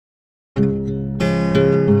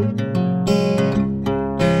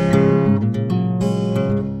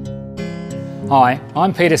Hi,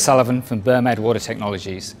 I'm Peter Sullivan from Bermad Water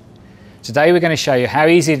Technologies. Today we're going to show you how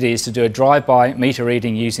easy it is to do a drive-by meter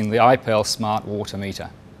reading using the iPerl smart water meter.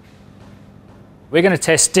 We're going to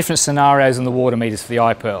test different scenarios on the water meters for the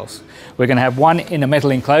iPerls. We're going to have one in a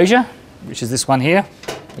metal enclosure, which is this one here.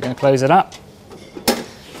 We're going to close it up.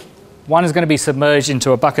 One is going to be submerged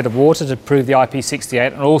into a bucket of water to prove the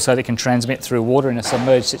IP68, and also they can transmit through water in a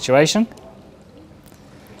submerged situation.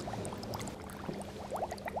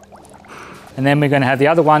 And then we're going to have the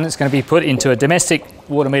other one that's going to be put into a domestic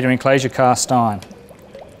water meter enclosure cast iron.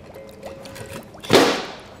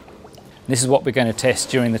 This is what we're going to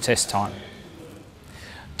test during the test time.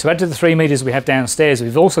 To add to the 3 meters we have downstairs,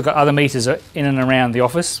 we've also got other meters in and around the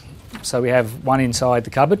office. So we have one inside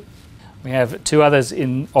the cupboard. We have 2 others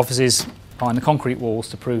in offices behind the concrete walls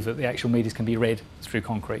to prove that the actual meters can be read through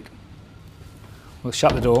concrete. We'll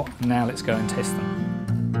shut the door and now let's go and test them.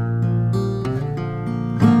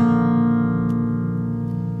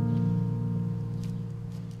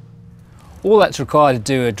 All that's required to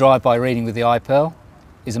do a drive-by reading with the iPerl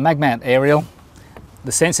is a mag-mount aerial,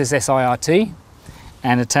 the Sensus SIRT,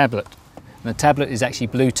 and a tablet. And the tablet is actually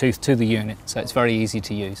Bluetooth to the unit, so it's very easy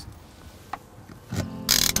to use.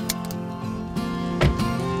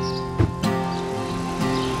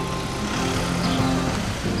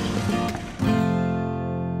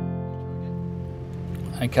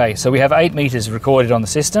 Okay, so we have 8 meters recorded on the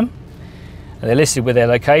system. They're listed with their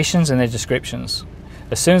locations and their descriptions.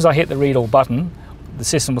 As soon as I hit the read all button, the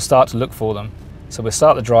system will start to look for them. So we'll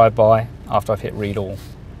start the drive-by after I've hit read all.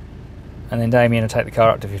 And then Damien will take the car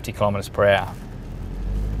up to 50 kilometers per hour.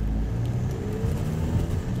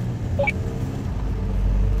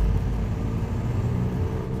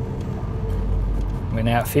 We're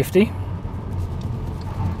now at 50.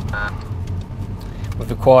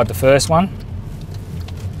 We've acquired the first one.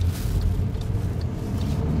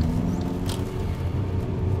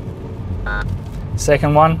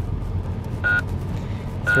 Second one,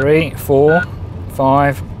 3, 4,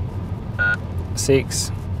 5,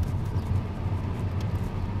 6,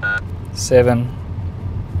 7,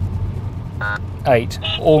 8.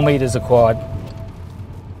 All meters acquired.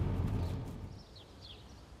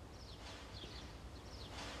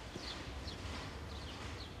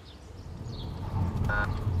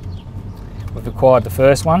 We've acquired the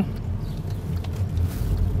first one.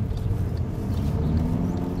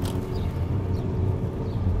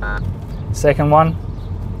 Second one,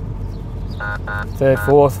 3rd,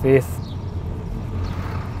 4th, 5th,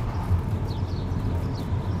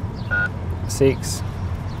 6,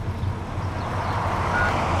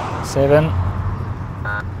 7,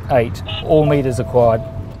 8. All meters acquired.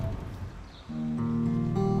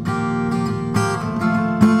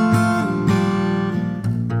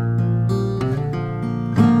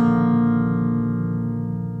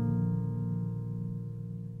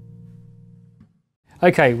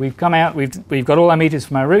 Okay, we've come out, we've got all our meters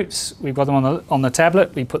from our routes, we've got them on the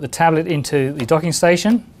tablet. We put the tablet into the docking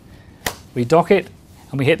station, we dock it,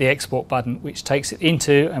 and we hit the export button, which takes it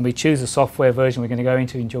into, and we choose the software version we're going to go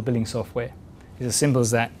into your billing software. It's as simple as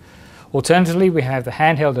that. Alternatively, we have the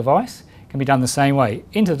handheld device. It can be done the same way.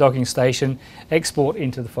 Into the docking station, export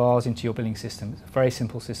into the files into your billing system. It's a very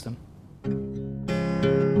simple system.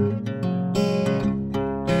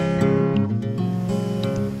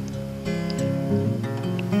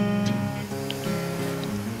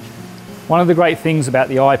 One of the great things about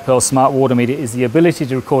the iPerl smart water meter is the ability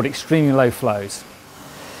to record extremely low flows.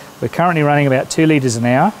 We're currently running about 2 litres an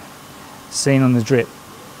hour, seen on the drip.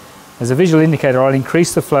 As a visual indicator, I'll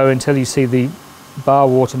increase the flow until you see the bar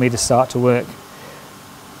water meter start to work.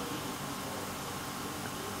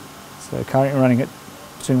 So currently running at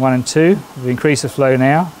between 1 and 2. We've increased the flow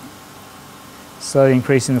now, slowly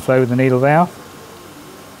increasing the flow with the needle valve.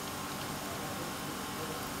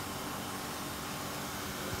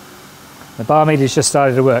 The bar meter has just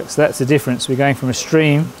started to work, so that's the difference. We're going from a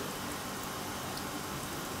stream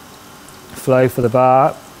flow for the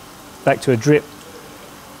bar back to a drip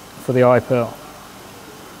for the iPerl.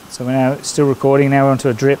 So we're now still recording, now we're onto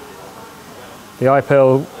a drip. The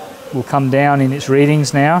iPerl will come down in its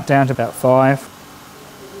readings now, down to about 5.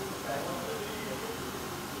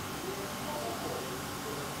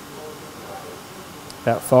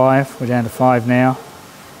 About 5, we're down to 5 now.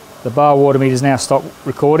 The bar water meter's now stopped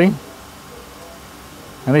recording.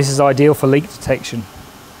 And this is ideal for leak detection.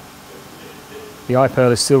 The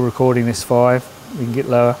iPerl is still recording this 5. We can get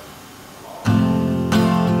lower.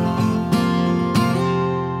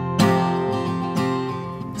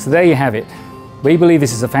 So there you have it. We believe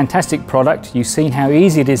this is a fantastic product. You've seen how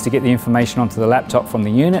easy it is to get the information onto the laptop from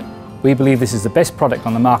the unit. We believe this is the best product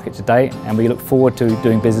on the market today, and we look forward to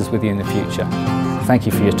doing business with you in the future. Thank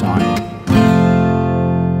you for your time.